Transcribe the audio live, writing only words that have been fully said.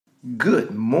Good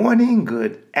morning,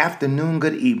 good afternoon,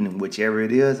 good evening, whichever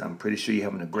it is. I'm pretty sure you're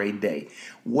having a great day.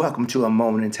 Welcome to A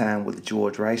Moment in Time with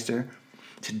George Reister.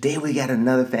 Today we got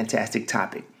another fantastic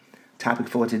topic. Topic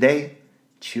for today,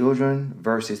 children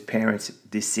versus parents'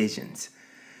 decisions.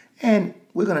 And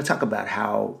we're going to talk about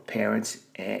how parents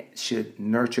should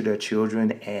nurture their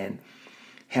children and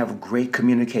have great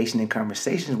communication and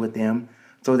conversations with them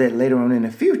so that later on in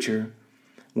the future,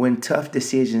 when tough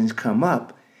decisions come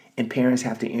up and parents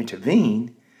have to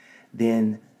intervene,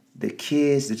 then the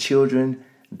children,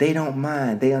 they don't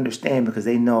mind. They understand because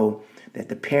they know that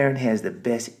the parent has the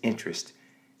best interest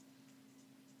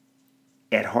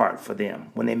at heart for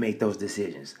them when they make those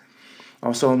decisions.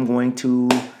 Also,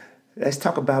 let's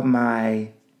talk about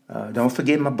don't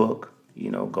forget my book.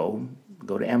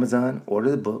 Go to Amazon,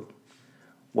 order the book.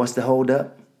 What's the hold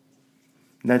up?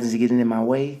 Nothing's getting in my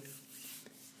way.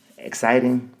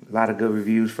 Exciting, a lot of good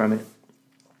reviews from it.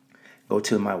 Go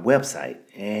to my website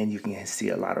and you can see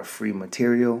a lot of free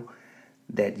material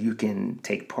that you can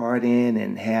take part in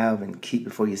and have and keep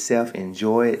it for yourself,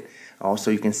 enjoy it.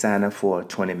 Also, you can sign up for a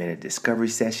 20-minute discovery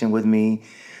session with me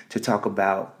to talk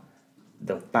about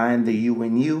find the you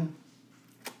in you.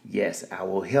 Yes, I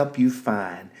will help you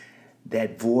find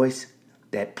that voice,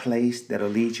 that place that'll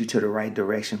lead you to the right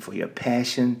direction for your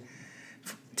passion,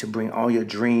 to bring all your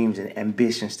dreams and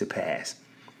ambitions to pass.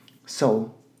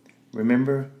 So,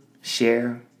 remember,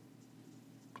 share,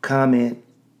 comment.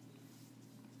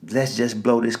 Let's just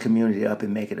blow this community up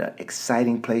and make it an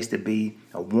exciting place to be,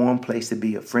 a warm place to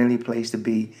be, a friendly place to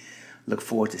be. Look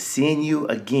forward to seeing you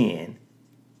again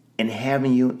and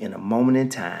having you in A Moment in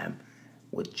Time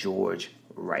with George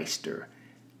Reister.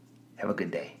 Have a good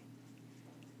day.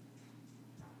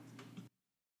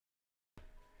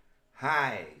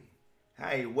 Hi.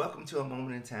 Hi, welcome to A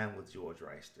Moment in Time with George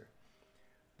Reister.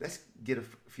 Let's get a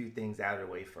few things out of the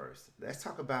way first. Let's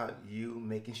talk about you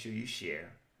making sure you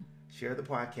share the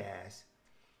podcast,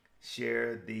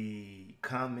 share the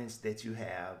comments that you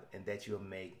have and that you'll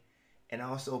make, and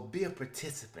also be a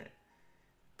participant.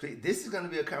 Please, this is going to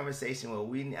be a conversation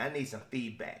where I need some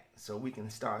feedback so we can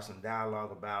start some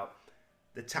dialogue about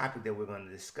the topic that we're going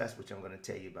to discuss, which I'm going to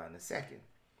tell you about in a second.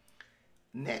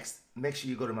 Next, make sure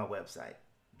you go to my website,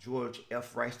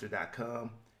 georgefreister.com.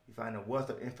 You find a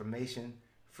wealth of information,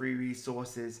 free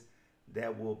resources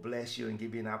that will bless you and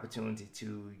give you an opportunity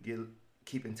to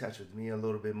keep in touch with me a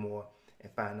little bit more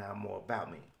and find out more about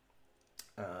me.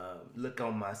 Look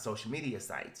on my social media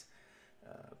sites,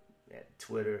 at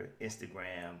Twitter,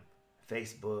 Instagram,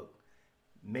 Facebook.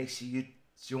 Make sure you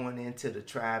join into the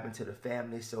tribe, into the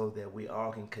family so that we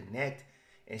all can connect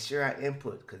and share our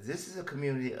input, because this is a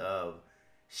community of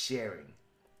sharing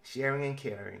and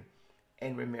caring.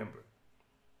 And remember,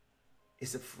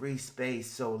 it's a free space,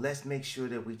 so let's make sure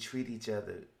that we treat each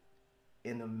other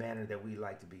in the manner that we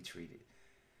like to be treated.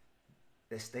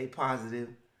 Let's stay positive.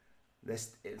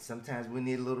 Sometimes we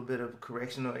need a little bit of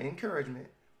correction or encouragement.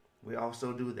 We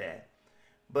also do that.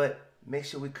 But make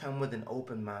sure we come with an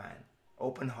open mind,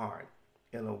 open heart,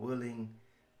 and a willing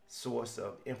source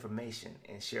of information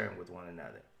and sharing with one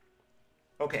another.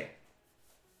 Okay,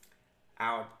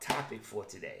 our topic for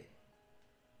today.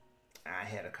 I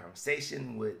had a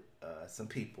conversation with some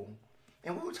people,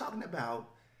 and we were talking about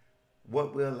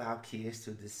what we allow kids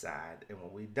to decide and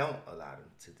what we don't allow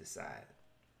them to decide.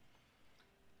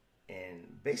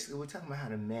 And basically, we're talking about how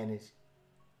to manage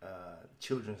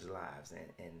children's lives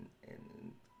and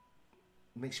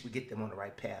make sure we get them on the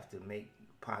right path to make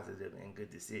positive and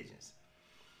good decisions.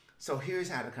 So here's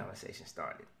how the conversation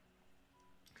started.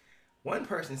 One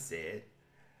person said,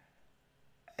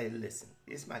 hey, listen,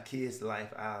 it's my kids'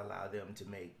 life. I allow them to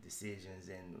make decisions,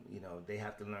 and they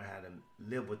have to learn how to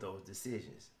live with those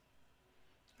decisions.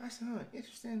 I said,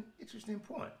 interesting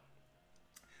point.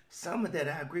 Some of that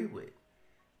I agree with.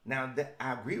 Now,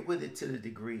 I agree with it to the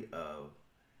degree of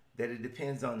that it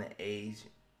depends on the age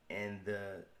and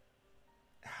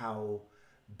how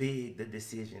big the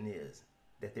decision is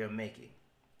that they're making.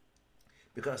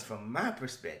 Because from my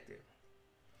perspective,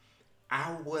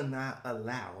 I will not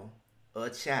allow a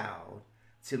child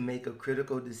to make a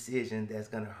critical decision that's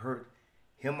going to hurt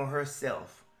him or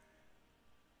herself.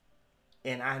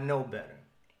 And I know better.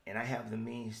 And I have the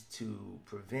means to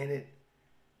prevent it,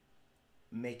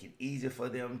 make it easier for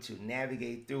them to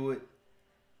navigate through it.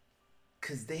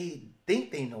 Because they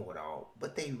think they know it all,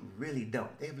 but they really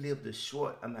don't. They've lived a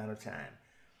short amount of time.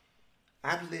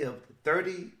 I've lived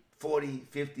 30, 40,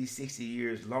 50, 60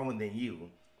 years longer than you.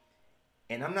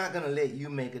 And I'm not going to let you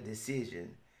make a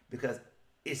decision because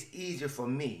it's easier for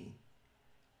me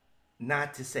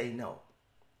not to say no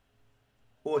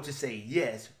or to say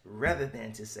yes rather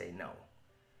than to say no.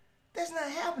 That's not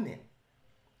happening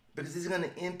because it's going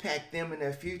to impact them in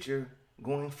their future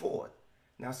going forward.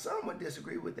 Now, some would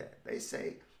disagree with that. They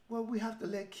say, well, we have to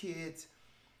let kids,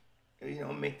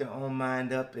 make their own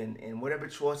mind up, and whatever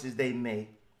choices they make,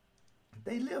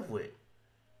 they live with.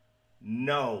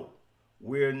 No,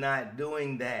 we're not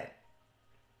doing that.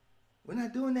 We're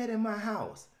not doing that in my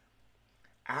house.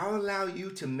 I'll allow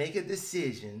you to make a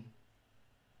decision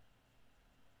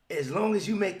as long as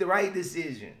you make the right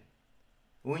decision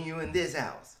when you're in this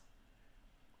house.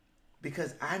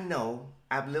 Because I know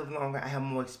I've lived longer, I have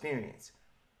more experience.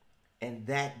 And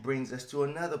that brings us to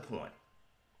another point.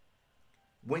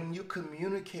 When you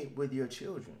communicate with your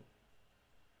children,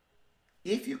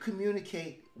 if you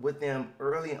communicate with them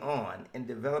early on and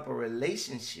develop a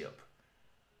relationship,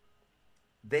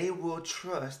 they will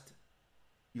trust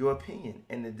your opinion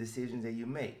and the decisions that you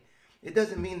make. It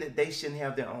doesn't mean that they shouldn't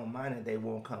have their own mind and they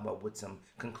won't come up with some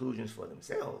conclusions for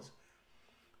themselves.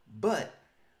 But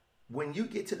when you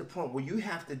get to the point where you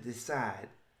have to decide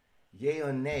yay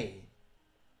or nay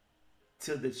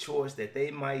to the choice that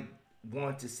they might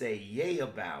want to say yay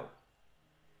about,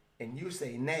 and you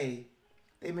say nay,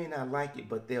 they may not like it,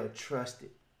 but they'll trust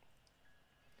it.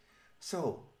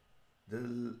 So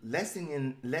the lesson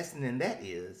in that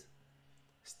is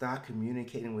start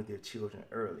communicating with your children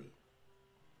early.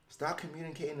 Start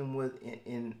communicating them with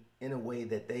in a way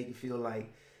that they feel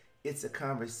like it's a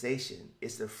conversation,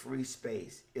 it's a free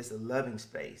space, it's a loving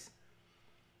space.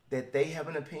 That they have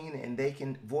an opinion and they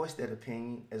can voice that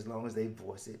opinion as long as they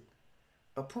voice it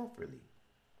appropriately,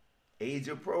 age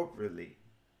appropriately.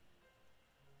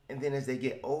 And then as they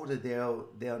get older,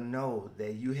 they'll know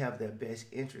that you have their best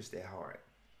interest at heart.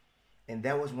 And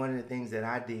that was one of the things that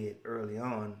I did early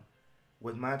on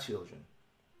with my children.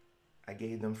 I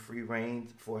gave them free reign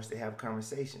for us to have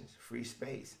conversations, free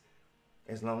space,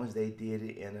 as long as they did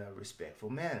it in a respectful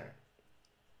manner.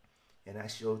 And I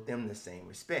showed them the same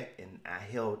respect, and I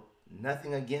held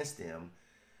nothing against them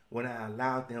when I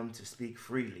allowed them to speak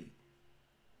freely.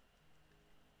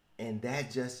 And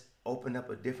that just opened up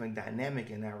a different dynamic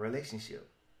in our relationship.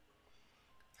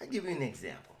 I'll give you an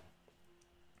example.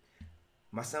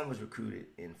 My son was recruited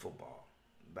in football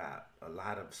by a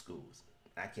lot of schools.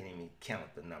 I can't even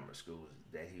count the number of schools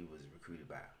that he was recruited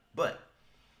by. But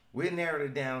we narrowed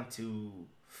it down to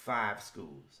 5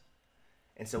 schools.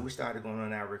 And so we started going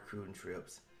on our recruiting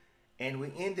trips. And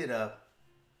we ended up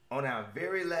on our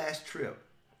very last trip,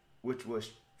 which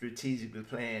was strategically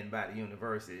planned by the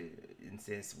university. And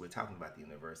since we're talking about the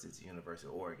university, it's the University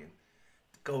of Oregon.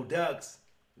 Go Ducks.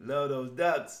 Love those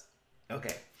Ducks.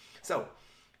 Okay. So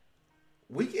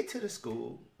we get to the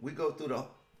school. We go through the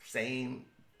same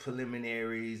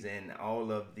preliminaries and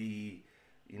all of the,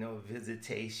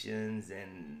 visitations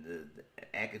and the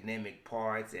academic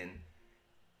parts.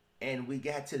 And we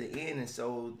got to the end, and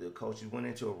so the coaches went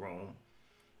into a room.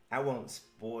 I won't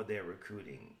spoil their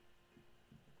recruiting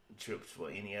trips for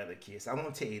any other kids. I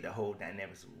won't tell you the whole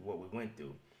dynamics of what we went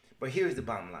through. But here's the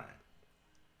bottom line.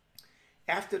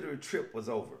 After the trip was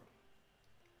over,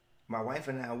 my wife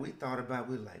and I, we thought about it.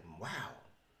 We were like, wow,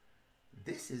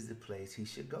 this is the place he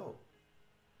should go.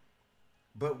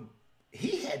 But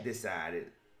he had decided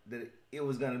that it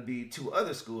was going to be 2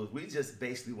 other schools. We just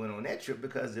basically went on that trip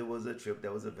because it was a trip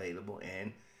that was available,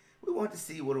 and we wanted to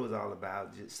see what it was all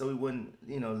about, just so we wouldn't,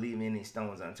 leave any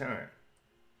stones unturned.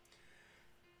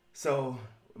 So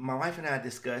my wife and I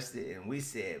discussed it, and we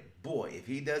said, boy, if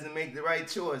he doesn't make the right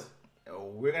choice,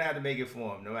 we're going to have to make it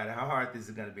for him, no matter how hard this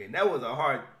is going to be. And that was a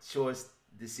hard choice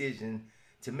decision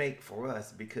to make for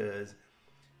us because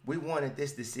we wanted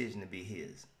this decision to be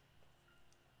his.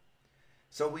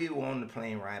 So we were on the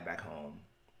plane ride back home,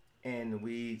 and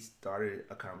we started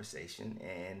a conversation,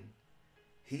 and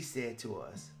he said to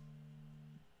us,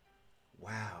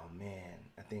 wow, man,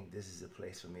 I think this is a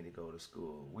place for me to go to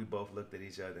school. We both looked at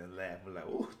each other and laughed. We're like,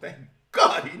 oh, thank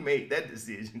God he made that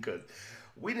decision, because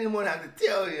we didn't want to have to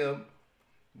tell him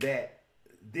that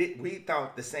we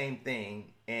thought the same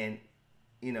thing, and,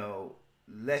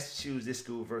 let's choose this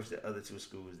school versus the other 2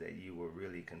 schools that you were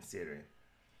really considering.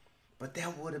 But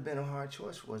that would have been a hard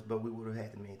choice for us, but we would have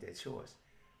had to make that choice.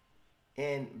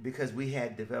 And because we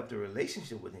had developed a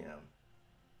relationship with him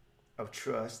of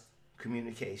trust,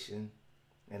 communication,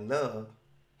 and love,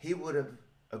 he would have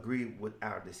agreed with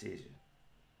our decision.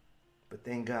 But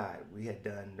thank God we had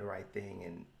done the right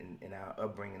thing in our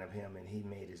upbringing of him, and he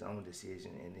made his own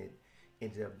decision, and it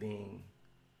ended up being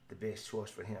the best choice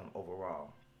for him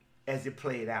overall, as it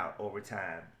played out over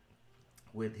time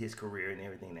with his career and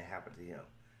everything that happened to him.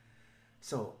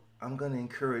 So I'm going to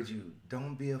encourage you,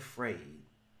 don't be afraid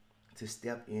to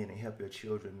step in and help your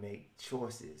children make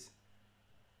choices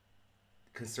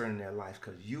concerning their life,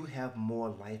 because you have more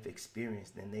life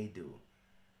experience than they do.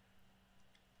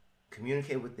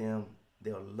 Communicate with them.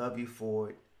 They'll love you for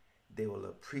it. They will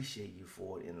appreciate you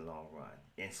for it in the long run,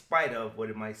 in spite of what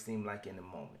it might seem like in the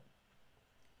moment.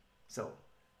 So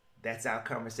that's our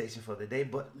conversation for the day.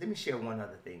 But let me share one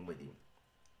other thing with you.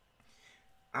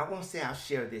 I won't say I'll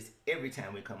share this every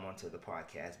time we come onto the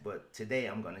podcast, but today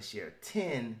I'm going to share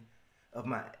 10 of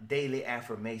my daily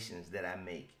affirmations that I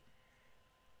make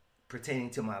pertaining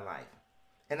to my life.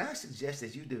 And I suggest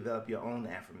that you develop your own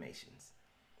affirmations.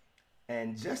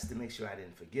 And just to make sure I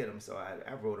didn't forget them, so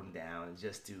I wrote them down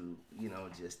just to,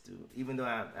 even though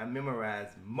I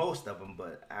memorized most of them,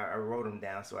 but I wrote them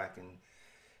down so I can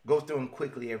go through them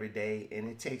quickly every day. And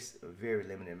it takes a very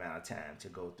limited amount of time to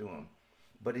go through them.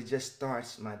 But it just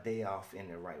starts my day off in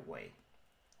the right way.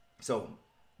 So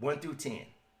 1 through 10,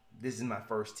 this is my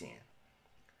first 10.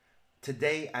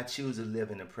 Today, I choose to live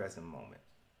in the present moment.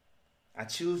 I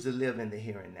choose to live in the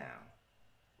here and now.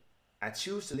 I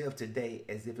choose to live today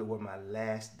as if it were my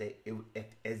last day,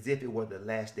 as if it were the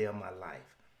last day of my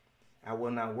life. I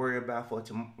will not worry about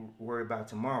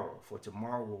tomorrow, for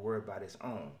tomorrow will worry about its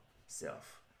own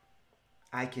self.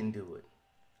 I can do it.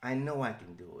 I know I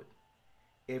can do it.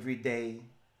 Every day,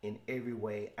 in every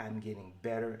way, I'm getting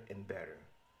better and better.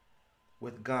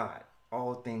 With God,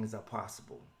 all things are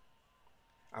possible.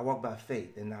 I walk by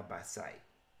faith and not by sight.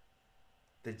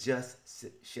 The just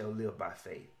shall live by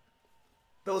faith.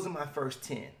 Those are my first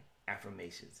 10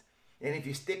 affirmations. And if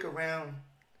you stick around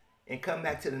and come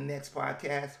back to the next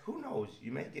podcast, who knows?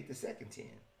 You may get the second 10.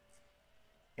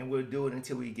 And we'll do it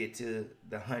until we get to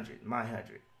the 100, my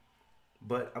 100.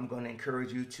 But I'm going to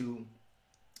encourage you to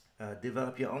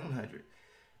develop your own 100,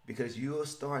 because you'll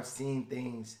start seeing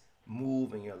things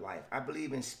move in your life. I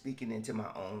believe in speaking into my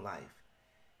own life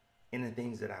and the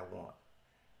things that I want.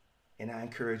 And I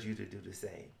encourage you to do the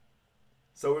same.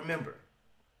 So remember,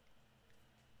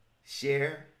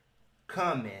 share,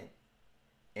 comment,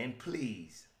 and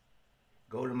please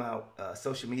go to my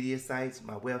social media sites,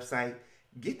 my website.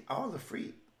 Get all the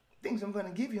free things I'm going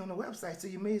to give you on the website, so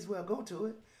you may as well go to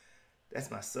it. That's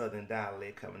my southern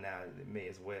dialect coming out. It may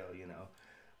as well,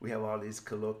 We have all these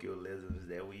colloquialisms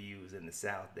that we use in the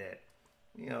South that,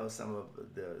 some of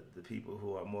the people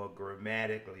who are more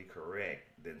grammatically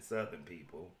correct than Southern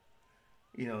people,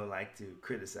 like to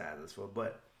criticize us for.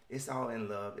 But it's all in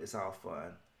love. It's all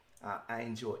fun. I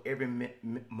enjoy every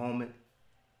moment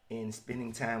in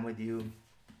spending time with you.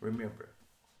 Remember,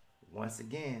 once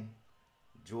again,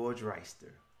 George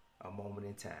Reister, A Moment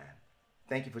in Time.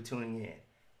 Thank you for tuning in.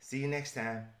 See you next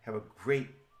time. Have a great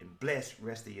and blessed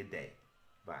rest of your day.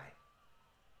 Bye.